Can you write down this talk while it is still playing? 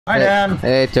Hi, Dan.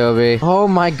 Hey, Toby. Oh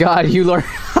my God, you learned.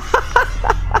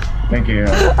 Thank you.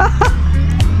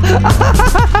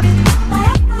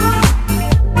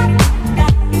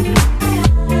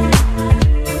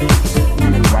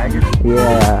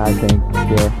 Yeah, I think.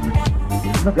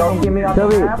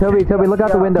 Yeah. Toby, look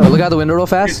out the window. Look out the window real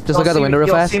fast. Just look out the window real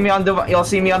fast. You'll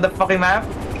see me on the fucking map.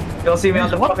 You'll see me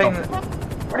on the fucking.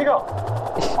 Where'd he go?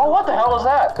 Oh, what the hell was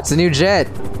that? It's a new jet.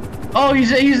 Oh,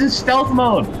 he's in stealth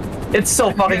mode. It's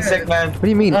so fucking sick, man. What do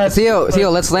you mean? Theo,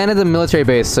 let's land at the military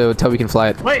base so Toby can fly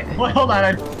it. Wait, hold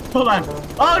on. Oh,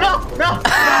 no!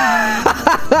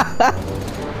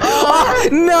 Oh,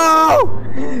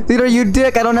 no! Theo, you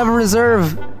dick, I don't have a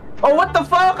reserve. Oh, what the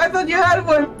fuck? I thought you had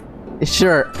one.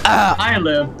 Sure. I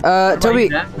live. Toby.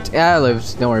 Yeah, I live.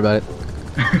 Don't worry about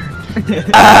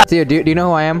it. Theo, do you know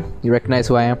who I am? You recognize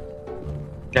who I am?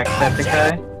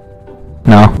 Jacksepticeye?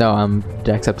 No, I'm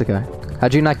Jacksepticeye.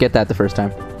 How'd you not get that the first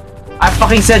time? I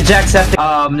fucking said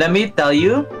Jacksepticeye. Let me tell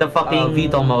you, the fucking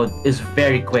VTOL mode is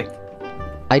very quick.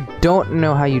 I don't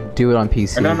know how you do it on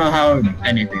PC. I don't know how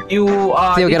anything. You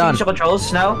Theo, get on. change the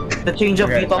controls now. The change of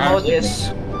VTOL mode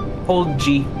is hold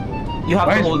G. You have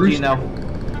to hold G now.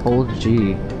 Hold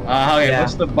G. Okay, yeah.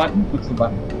 What's the button?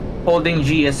 Holding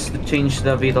G is to change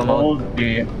the VTOL mode. Hold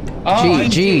G. Oh,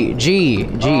 G.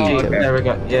 Oh, okay. There we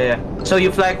go. Yeah. So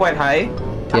you fly quite high.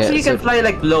 Actually, you can fly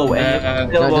like low and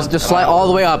no, just fly all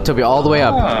the way up, Toby. All the way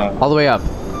up. All the way up.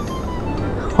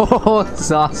 Oh,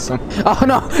 it's awesome. Oh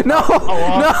no!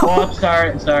 Oh,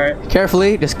 sorry.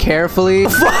 Carefully, just carefully.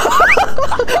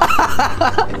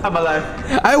 I'm alive.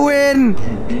 I win!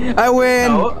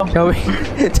 No. Toby.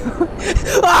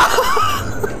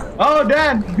 Oh,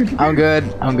 Dan! I'm good.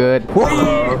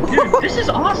 Dude, this is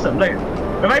awesome. Like,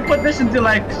 if I put this into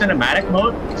like cinematic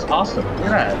mode, it's awesome. Look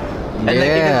at that. And like you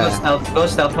can go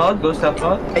stealth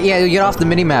mode. Yeah, you get off the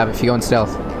mini map if you go in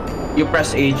stealth. You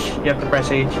press H. You have to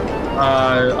press H. H.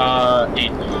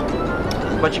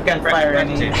 But you can't fire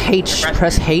any. H.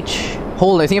 Press H.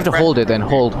 Hold. I think you have to hold it. Then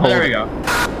hold. Oh, there we go.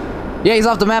 Yeah, he's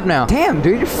off the map now. Damn,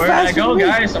 dude, you're Where did I go,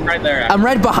 guys? I'm right there. I'm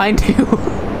right behind you.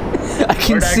 I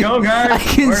can Where'd see. I go, guys? I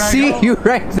can see you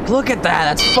right. Look at that.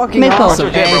 That's fucking awesome.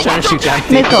 Okay, I'm trying to shoot Jack.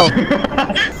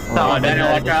 No,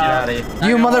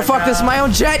 You motherfucker! This is my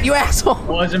own jet. You asshole. It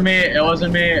wasn't me.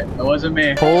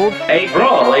 Hold. A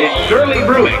brawl is surely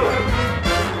brewing.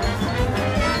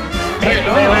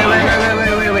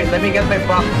 Wait. Let me get my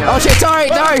boxing out. Oh shit! Sorry.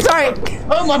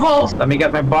 Oh, my balls! Let me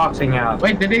get my boxing out.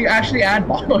 Wait, did they actually add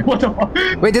balls? What the fuck?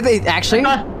 Wait, did they actually?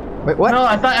 Wait, what? No,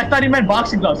 I thought he meant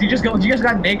boxing gloves. You just got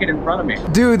naked in front of me.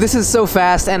 Dude, this is so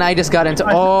fast, and I just got into.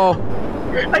 Oh.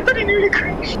 I thought he knew you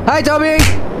crashed. Hi, Toby.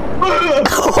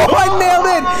 Oh, I nailed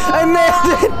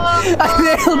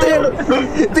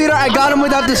it! Theodore, I got him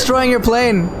without destroying your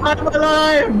plane. I'm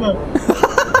alive!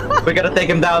 We gotta take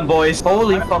him down, boys.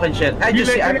 Holy fucking shit. I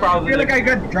feel like I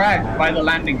got dragged by the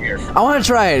landing gear. I want to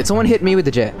try it. Someone hit me with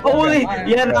the jet. Holy, no.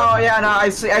 I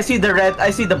see the red. I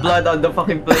see the blood on the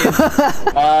fucking plane.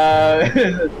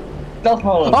 Stealth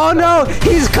mode. Oh no!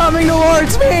 He's coming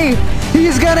towards me!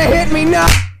 He's gonna hit me now!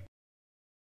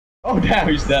 Oh damn,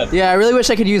 he's dead. Yeah, I really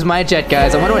wish I could use my jet,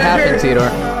 guys. I wonder what happened,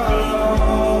 Theodore.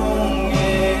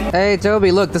 Hey, Toby,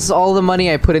 look, this is all the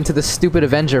money I put into the stupid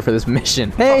Avenger for this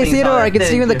mission. Hey, Theodore, I can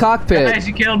see you in the cockpit. Guys,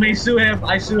 he killed me. Sue him.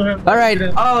 I sue him. Alright.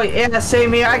 Oh, yeah,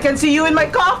 same here. I can see you in my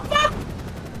cockpit.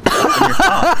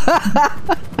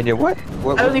 And you what?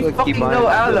 I don't even fucking know,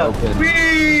 Alo.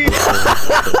 Whee!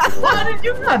 How did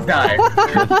you not die?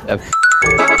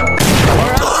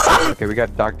 Okay, we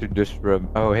got Dr. Disroom.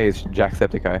 Oh, hey, it's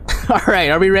Jacksepticeye.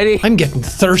 Alright, are we ready? I'm getting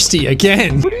thirsty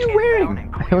again. What are you wearing?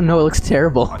 I don't know, it looks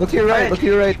terrible. Look to your right, look to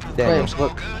your right. Daniel,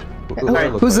 look.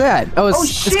 Who's that? Oh,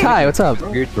 it's Kai, what's up?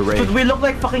 Weird beret. Dude, we look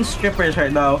like fucking strippers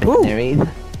right now. Ooh. Hey,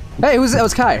 that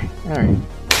was Kai. Alright.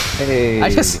 Hey.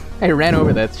 I ran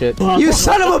over that shit. You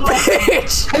son of a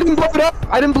bitch!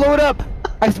 I didn't blow it up!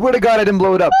 I swear to God, I didn't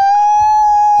blow it up.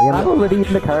 I'm already in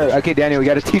the car. Okay, Daniel, you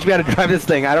gotta teach me how to drive this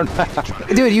thing. I don't know.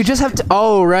 Dude, you just have to.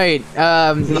 Oh, right.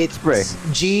 It's spray.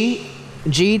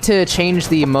 G to change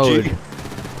the mode.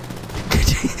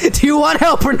 Do you want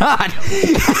help or not?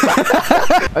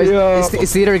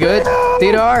 Is Theodore good?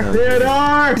 Theodore?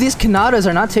 These Kanadas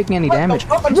are not taking any damage.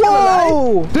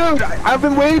 Whoa! Dude, I've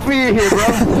been waiting for you here,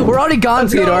 bro. We're already gone,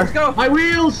 Theodore. Let's go. My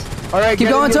wheels! Alright, keep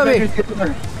going, Toby.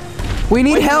 We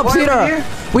need help, Theodore.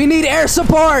 We need air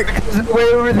support. Way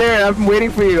over there. I'm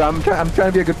waiting for you. I'm trying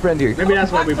to be a good friend here. Maybe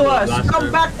that's why we Come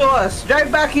back to us.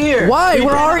 Drive back here. Why?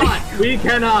 We're already. We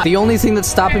cannot. The only thing that's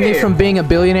stopping me from being a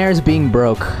billionaire is being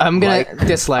broke. I'm gonna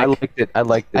dislike. I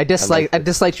liked it. I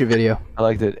disliked your video. I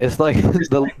liked it. It's like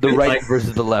the right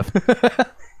versus the left.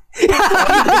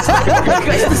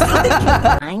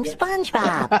 I'm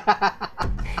SpongeBob.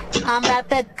 I'm about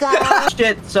to go.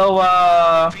 Shit, so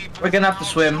we're gonna have to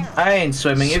swim. I ain't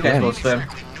swimming, you guys will swim.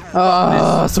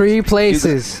 Oh, 3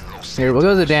 places. Here, we'll go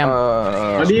to the dam.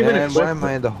 Man, why am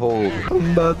I in the hole?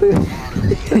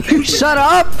 Shut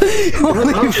up!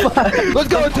 Holy fuck. Let's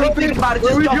go, Toby!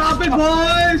 Where we dropping,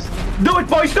 boys? Do it,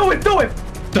 boys, do it, do it!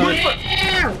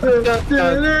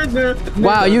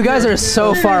 Wow, you guys are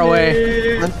so far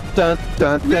away. Dun,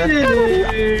 dun, dun,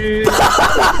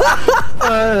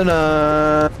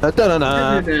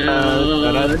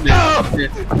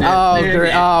 Oh,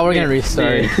 great. Oh, we're gonna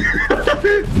restart.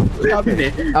 Oh,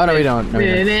 no, we don't. No, we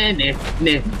don't.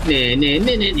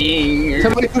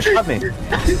 Somebody who shot me.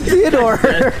 Theodore!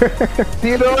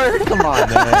 Theodore, come on,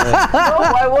 man. No,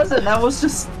 I wasn't. I was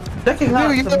just checking out.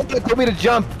 Dude, you told me to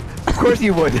jump. Of course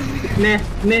you would.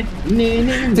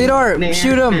 Theodore,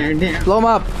 shoot him! Blow him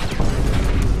up!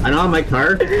 I know my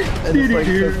car.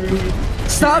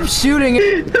 Stop shooting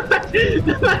it!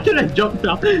 I'm not gonna jump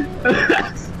off. I'm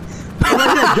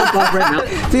not gonna jump off right now.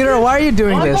 Theodore, why are you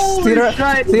doing this? Theodore,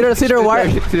 why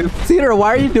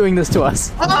are you doing this to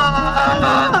us?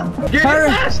 Get Hurry.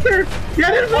 it faster!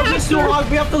 Get it faster!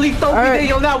 We have to leave Toby Alright.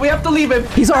 Daniel now. We have to leave him.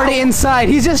 He's already inside.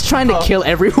 He's just trying to kill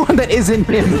everyone that isn't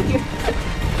him.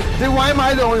 Then why am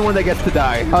I the only one that gets to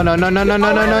die? Oh no no no no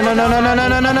no no no no no no no no no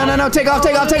no no no no! Take off!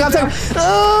 Take off! Take off! Take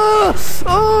off!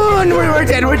 Oh! And we're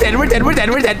dead! We're dead! We're dead! We're dead!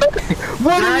 We're dead!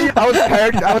 What? I was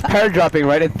paradropping,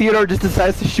 right? And Theodore just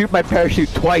decides to shoot my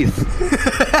parachute twice.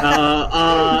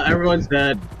 Everyone's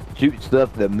dead. Shoot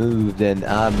stuff that moves, and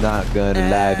I'm not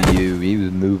gonna lie to you, he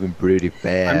was moving pretty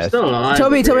fast. I'm still alive.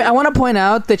 Toby, I want to point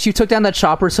out that you took down that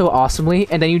chopper so awesomely,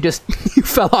 and then you just you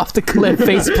fell off the cliff,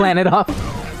 face planted off.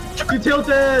 You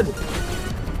tilted!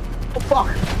 Oh fuck!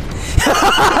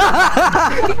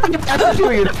 I'm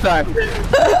shooting you this time.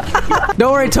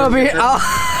 Don't worry, Toby.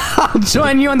 I'll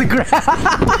join you on the ground.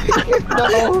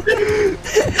 No.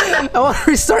 I want to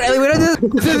restart.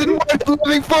 This isn't worth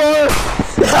living for.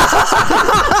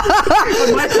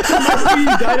 My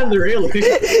feet died on the railing.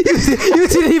 you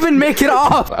didn't even make it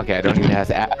off. Okay, I don't even have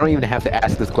to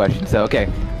ask this question. So okay,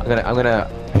 I'm gonna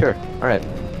sure. All right,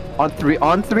 on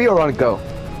three or on go.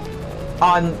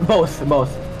 On both.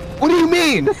 What do you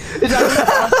mean? Is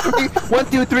that 1,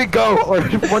 2, 3, go, or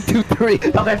 1, 2, 3?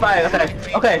 Okay, fine.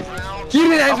 Okay. You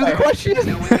didn't answer the question.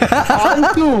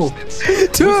 On 2.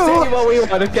 2. We say what we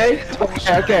want, okay?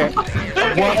 Okay.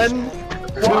 1,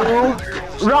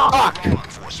 2, rock.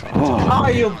 How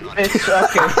are you, bitch?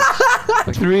 Okay.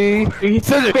 3,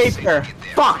 scissors. Paper.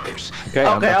 Fuck. Okay,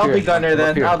 I'll be gunner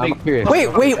then. Wait,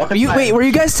 were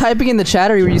you guys typing in the chat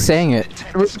or were you saying it?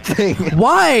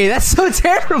 Why? That's so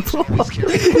terrible.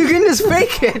 You can just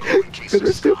fake it. Because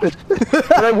we're stupid.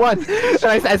 And I won. And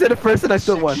I said it first and I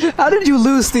still won. How did you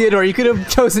lose, Theodore? You could have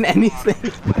chosen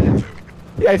anything.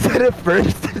 Yeah, I said it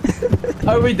first.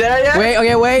 Are we there yet? Wait,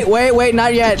 okay, wait,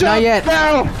 not yet, Jump not yet.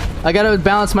 Now. I gotta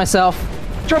balance myself.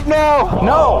 Jump now.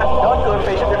 No. Don't do it,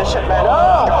 patient. You're gonna shit, man. No.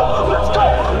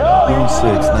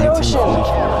 36,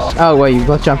 19, Oh wait, you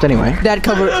both jumped anyway. That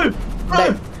cover.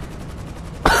 That...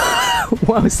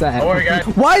 What was that? Don't worry, guys.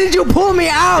 Why did you pull me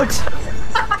out?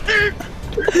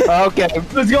 Okay.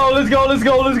 Let's go.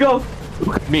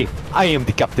 Look at me. I am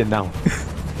the captain now.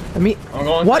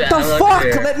 What the fuck?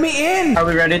 Let me in. Are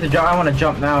we ready to jump? I want to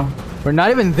jump now. We're not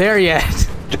even there yet.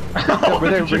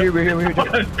 We're here.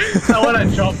 I wanna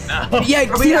jump now. Yeah,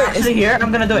 Are we actually here?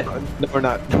 I'm gonna do it. No, we're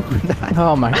not.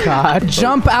 Oh my god.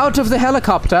 Jump out of the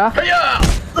helicopter.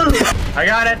 I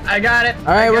got it.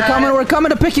 Alright, we're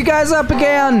coming to pick you guys up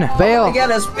again. Bail. We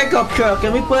got a pickup truck.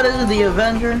 Can we put it in the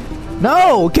Avenger?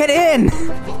 No, get in.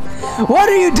 What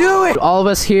are you doing? All of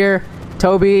us here.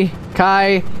 Toby,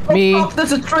 Kai, me. Oh,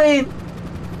 there's a train.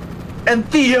 And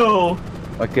Theo.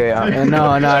 Okay, No.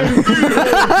 I've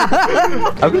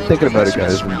been thinking about it,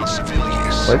 guys.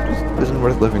 Life just isn't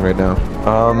worth living right now.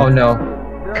 Oh no.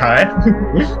 Kai?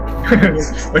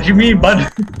 What you mean,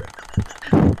 bud?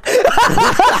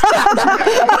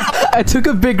 I took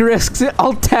a big risk.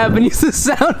 Alt tab and use the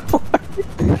soundboard.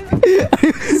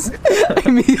 I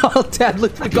mean, alt tab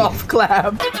looked like golf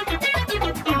clap.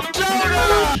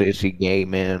 Sissy gay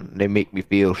man, they make me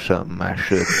feel something I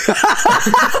should.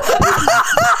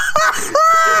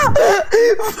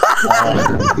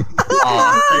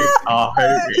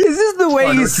 This is the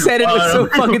way you said it was so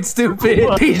fucking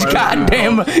stupid. These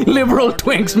goddamn liberal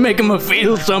twinks make him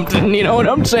feel something, you know what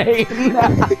I'm saying? You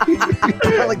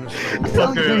sound like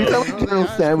General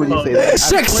Sam when you say that.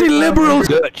 Sexy liberals!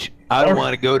 Dutch. I don't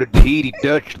want to go to Tahiti,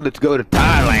 Dutch. Let's go to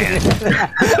Thailand.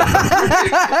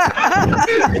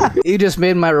 You just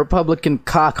made my Republican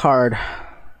cock hard.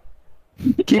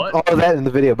 Keep What? all of that in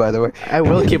the video, by the way. I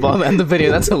will keep all that in the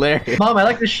video. That's hilarious. Mom, I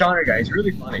like this genre guy. He's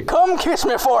really funny. Come kiss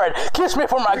me for it. Kiss me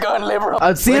for my gun, liberal.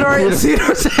 Theodore. No.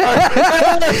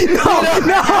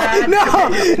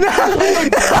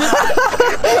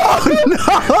 Oh,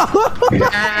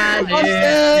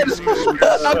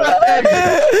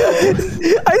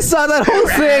 no. I saw that whole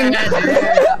thing.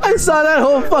 I saw that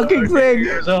whole fucking thing.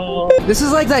 This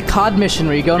is like that COD mission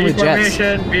where you go in with jets.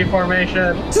 V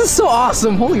formation. This is so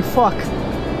awesome. Holy fuck.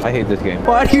 I hate this game.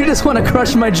 Why do you just want to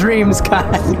crush my dreams,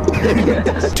 guys? I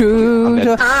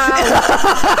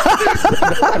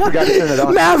forgot to turn it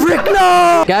on. Maverick,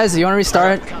 no! Guys, you want to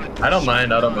restart? I don't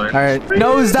mind. Alright.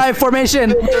 Nosedive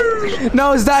formation!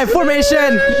 Nosedive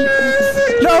formation!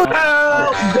 No!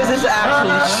 This is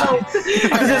actually This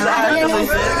is actually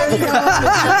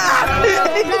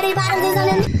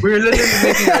We're literally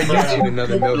making a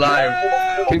YouTube live.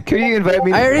 Can you invite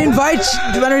me? I already invited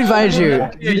you.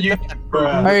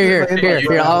 Alright,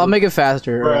 here. I'll make it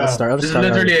faster. Let's start. This is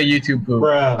literally a YouTube poop.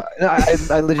 No,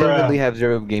 I legitimately have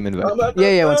 0 game invite.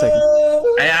 Yeah, 1 second.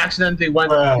 I accidentally went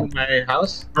to my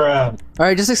house.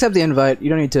 Alright, just accept the invite. You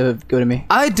don't need to go to me.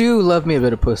 I do love me a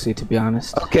bit of pussy, to be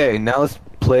honest. Okay, now let's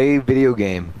play video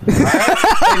game.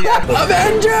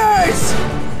 Avengers!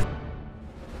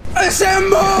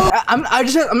 Assemble! I'm not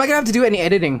gonna have to do any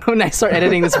editing when I start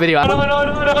editing this video. No.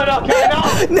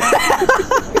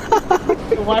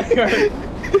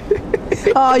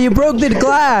 Oh, you broke the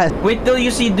glass. Wait till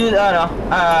you see dude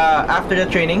after the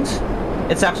trainings.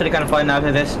 It's actually kind of fun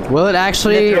after this. Will it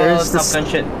actually? Or is Top Gun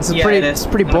shit. Yeah, it's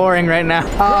pretty boring right now.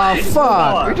 Oh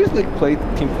fuck! We just like play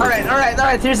team.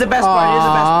 Alright. Here's the best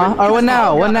part. Oh, what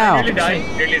now? What now?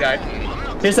 Nearly died.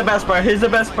 Here's the best part.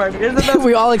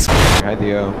 We all Hi,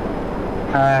 Theo.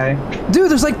 Hi. Dude,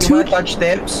 there's like Two 2 touch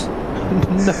tips. No.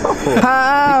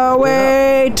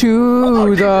 highway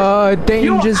to the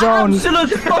danger zone.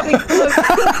 Absolute fucking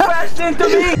crashed into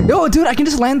me. Yo, dude, I can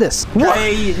just land this. What?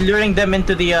 Try luring them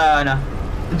into the Am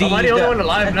I the only one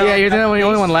alive now? Yeah, you're the only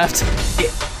one left.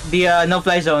 the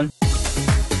no-fly zone.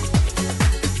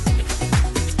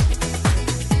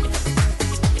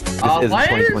 This is why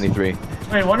is- 2023.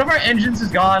 Wait, one of our engines is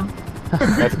gone.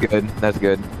 That's good. That's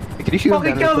good. Can you shoot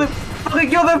him down? Fucking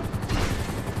kill them!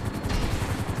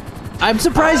 I'm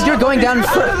surprised you're going down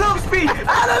first. Low speed!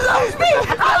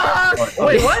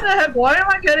 Wait, why the heck? Why do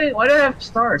I have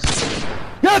stars?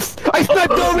 Yes! I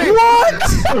sniped Toby!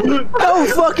 What? No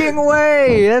fucking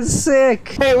way! That's sick.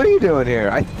 Hey, what are you doing here?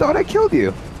 I thought I killed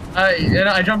you.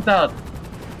 I jumped out.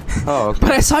 Oh, okay.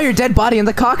 But I saw your dead body in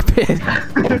the cockpit.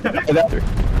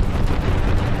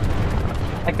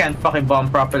 I can't fucking bomb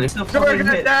properly. Still fucking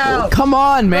hit. Come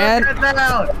on, man.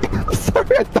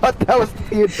 Sorry, I thought that was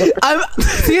Theodore.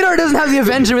 Theodore doesn't have the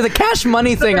Avenger with a cash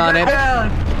money thing on it. I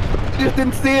just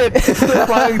didn't see it. It's still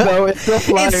flying though. It's still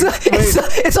flying.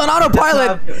 It's on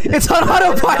autopilot. It's on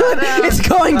autopilot. It's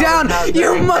going down.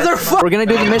 You motherfucker. We're gonna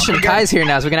do the mission. Kai's here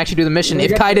now, so we can actually do the mission.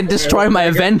 If Kai didn't destroy my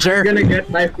Avenger. I'm gonna get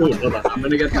my food. Hold on. I'm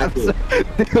gonna get my food.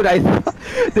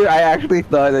 Dude, I actually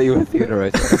thought that you were Theodore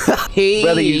right there. Hey,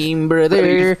 Brother,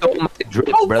 you stole my drip,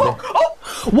 brother.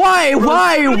 Why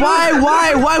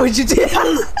would you do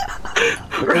that?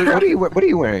 What are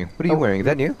you wearing? What are you wearing? Is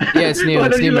that new? Yeah, it's new.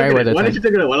 It's new Merriweather. Why don't you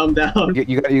take it while I'm down?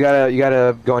 You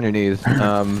gotta go on your knees. You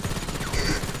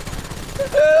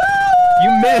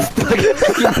missed. Like, you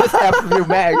missed half of your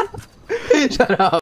mag. Shut up.